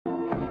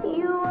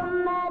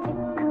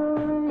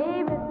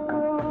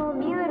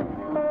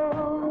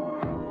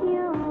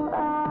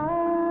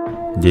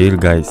Dear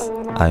guys,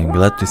 I am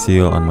glad to see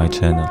you on my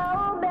channel.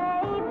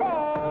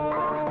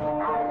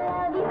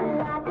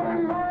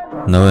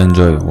 Now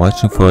enjoy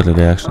watching for the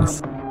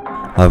reactions.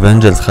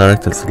 Avengers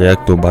characters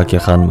react to Baki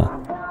Hanma.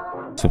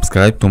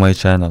 Subscribe to my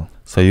channel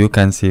so you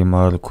can see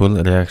more cool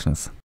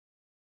reactions.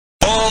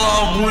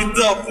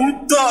 Muita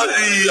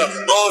putaria,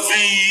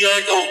 novinha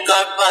que eu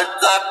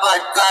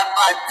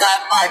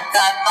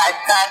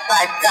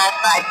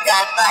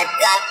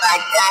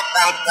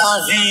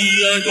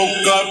novinha que eu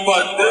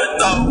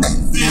capateta.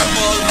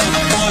 Viva do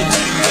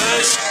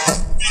podcast,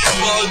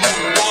 viva do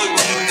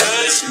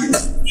podcast,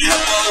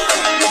 viva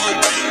do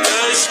podcast,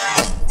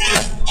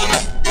 viva do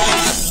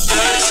podcast,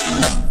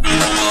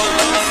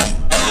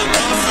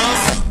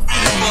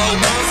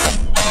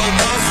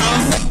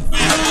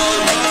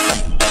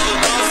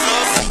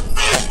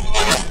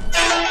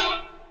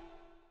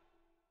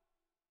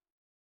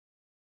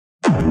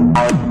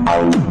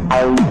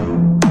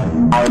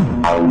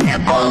 é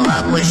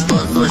bola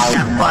gostoso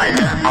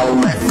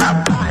chacoalhando essa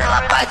porra,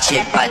 ela bate,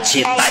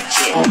 bate,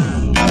 bate.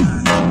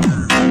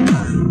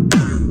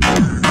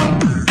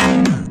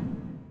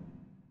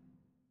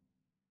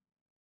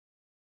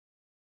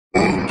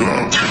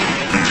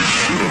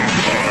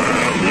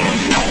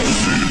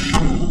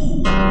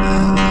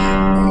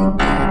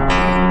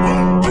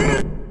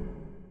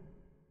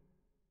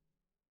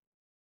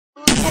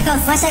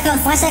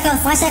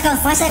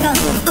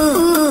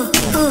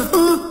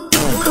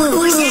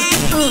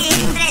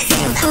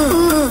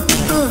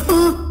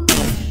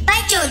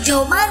 Vai,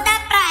 Jojo, manda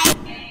pra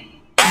ele.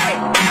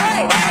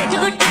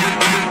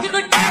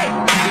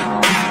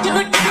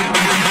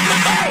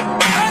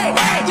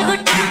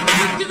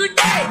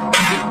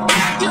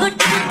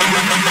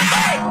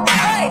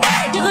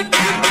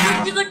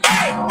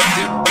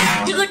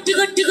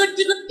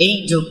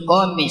 Índio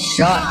come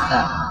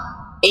xota,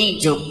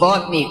 índio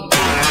come.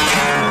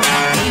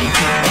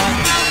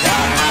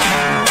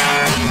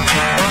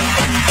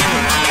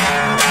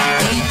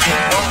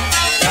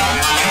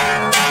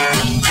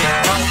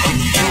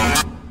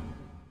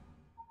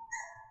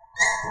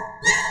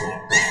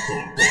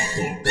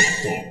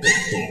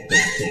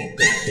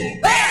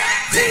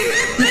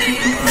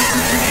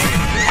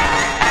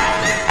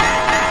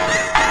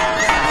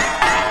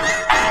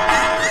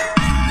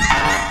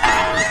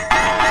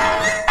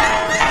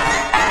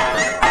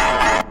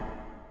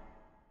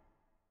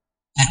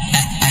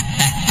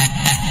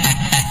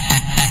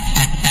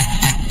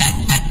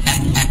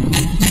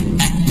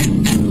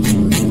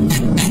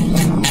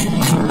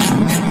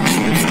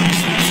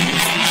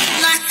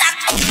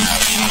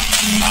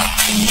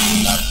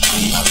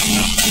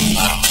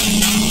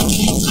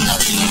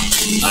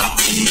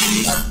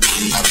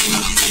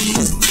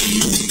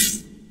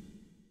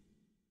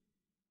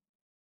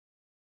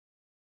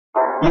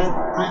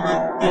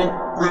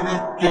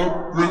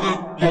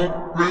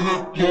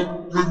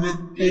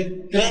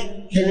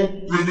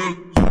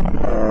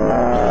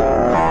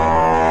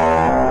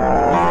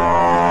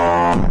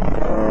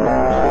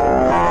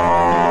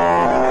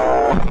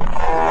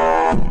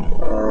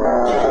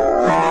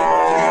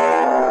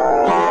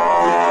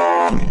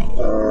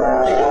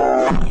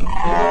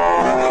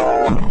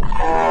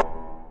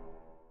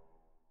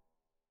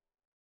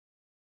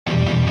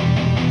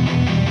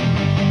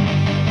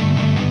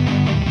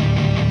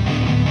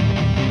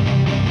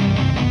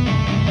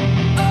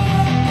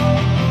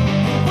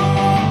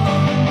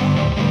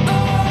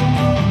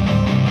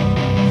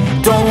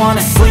 Don't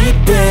wanna sleep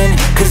in,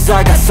 cause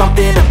I got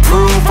something to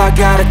prove. I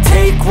gotta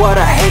take what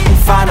I hate and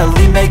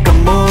finally make a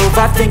move.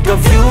 I think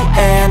of you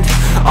and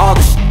all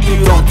the shit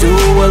you don't do.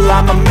 Well,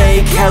 I'ma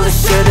make hella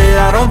sure that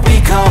I don't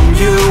become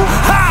you.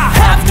 I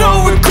have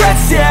no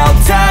regrets, yeah, I'll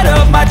tie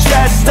up my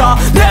chest. I'll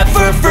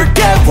never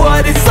forget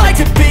what it's like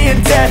to be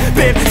in debt.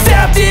 Been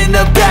stabbed in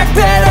the back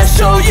bed, I'll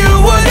show you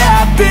what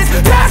happens.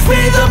 Pass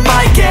me the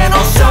mic and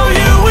I'll show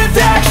you with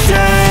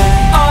action.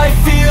 I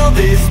feel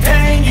this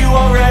pain, you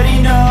already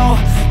know.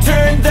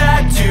 Turn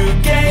that to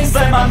gains,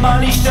 let my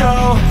money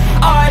show.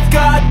 I've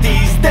got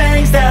these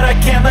things that I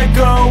can't let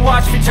go.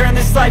 Watch me turn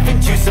this life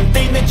into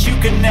something that you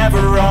can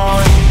never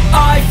own.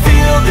 I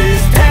feel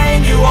this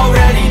pain, you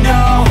already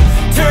know.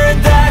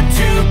 Turn that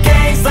to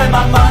gains, let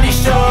my money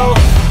show.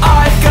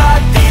 I've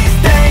got these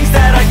things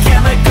that I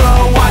can't let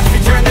go. Watch me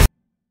turn this.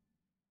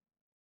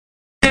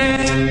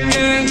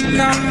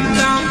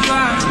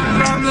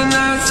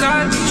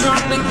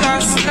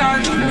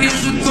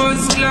 Вижу твой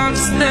взгляд,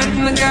 снег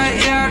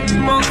многояр.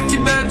 Мог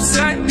тебя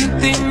писать, но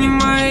ты не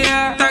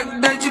моя. Так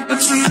дайте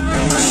поцелуй,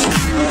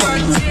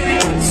 потери.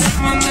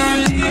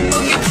 Самонали,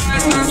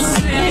 погибать на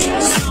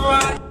сцене снова.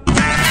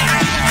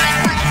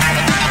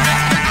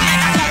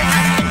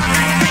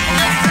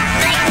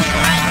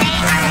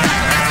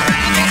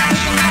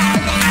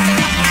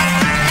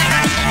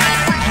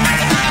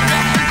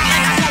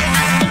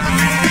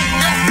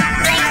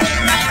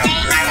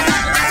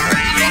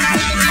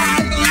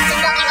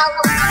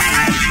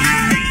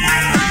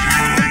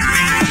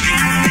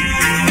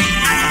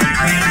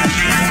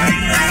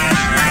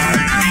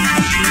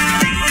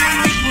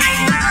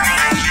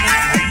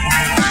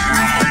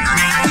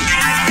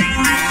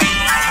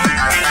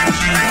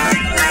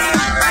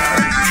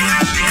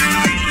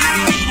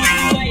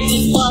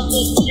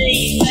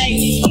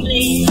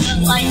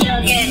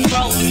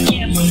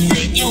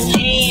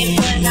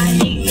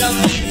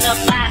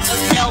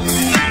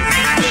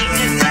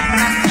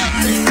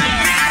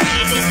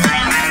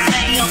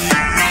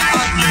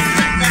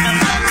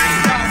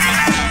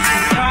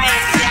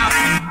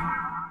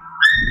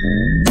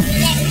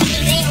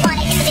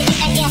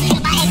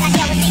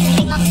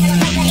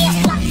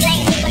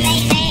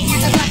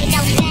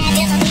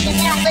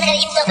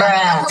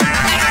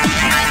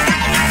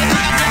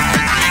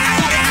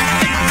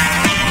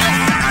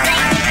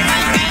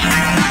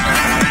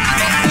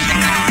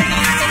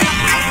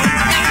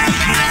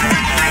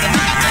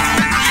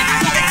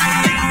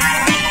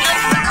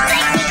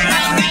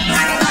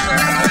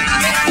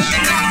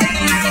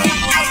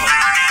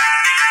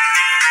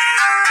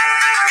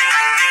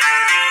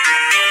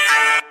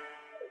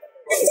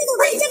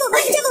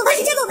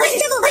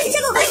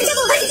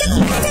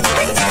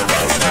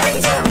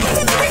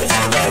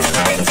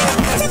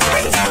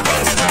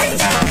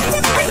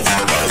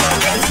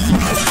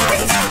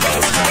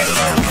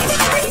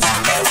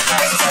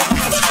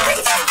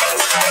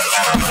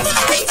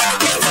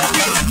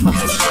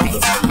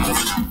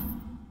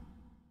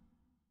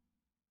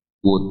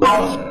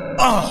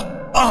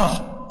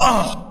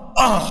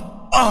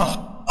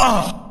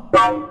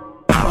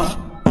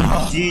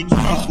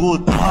 Digo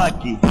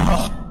toque,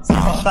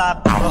 samba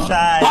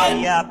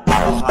putaria,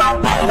 porra.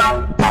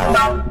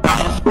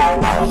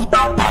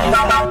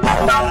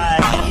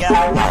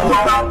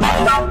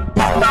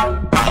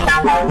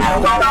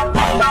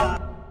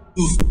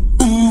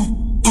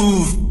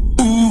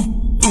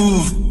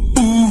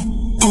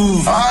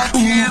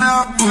 Aqui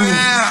na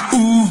praia,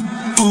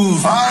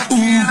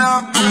 aqui na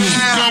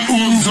praia,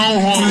 busão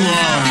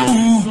rolando.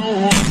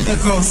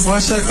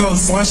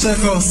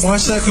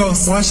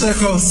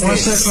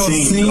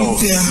 Sim,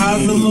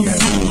 enterrado no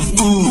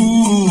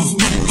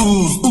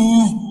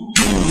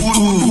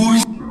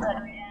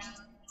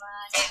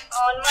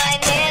On my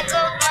neck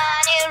of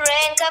money,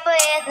 rain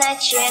капает на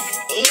чек.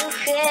 You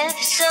have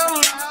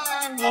some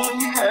money,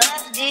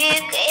 love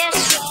dick and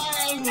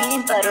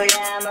shiny. Пару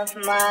лямов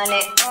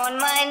money. On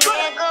my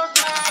neck of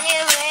money,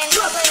 rain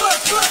капает на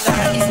чек.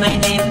 Is my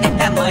name,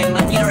 это мой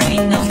money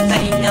rain. No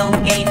pain, no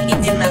gain,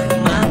 иди нахуй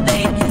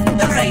Monday.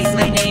 Dora is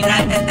my name,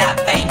 right, это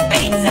pain,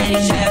 pain.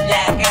 Заряжаю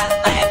black out,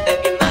 my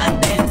baby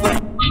Monday.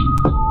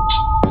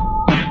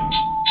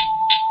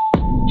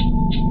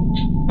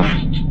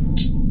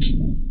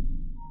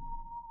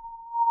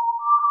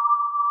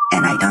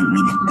 And I don't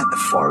mean it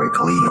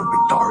metaphorically or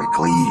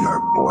rhetorically or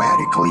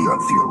poetically or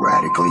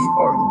theoretically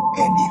or in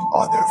any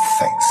other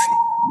fancy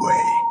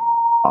way.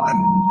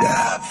 I'm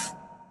deaf.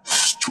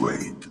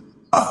 Straight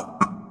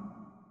up.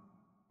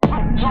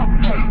 I'm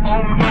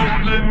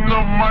loading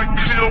up my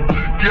clip,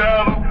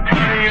 got a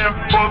plan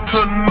for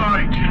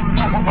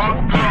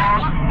tonight.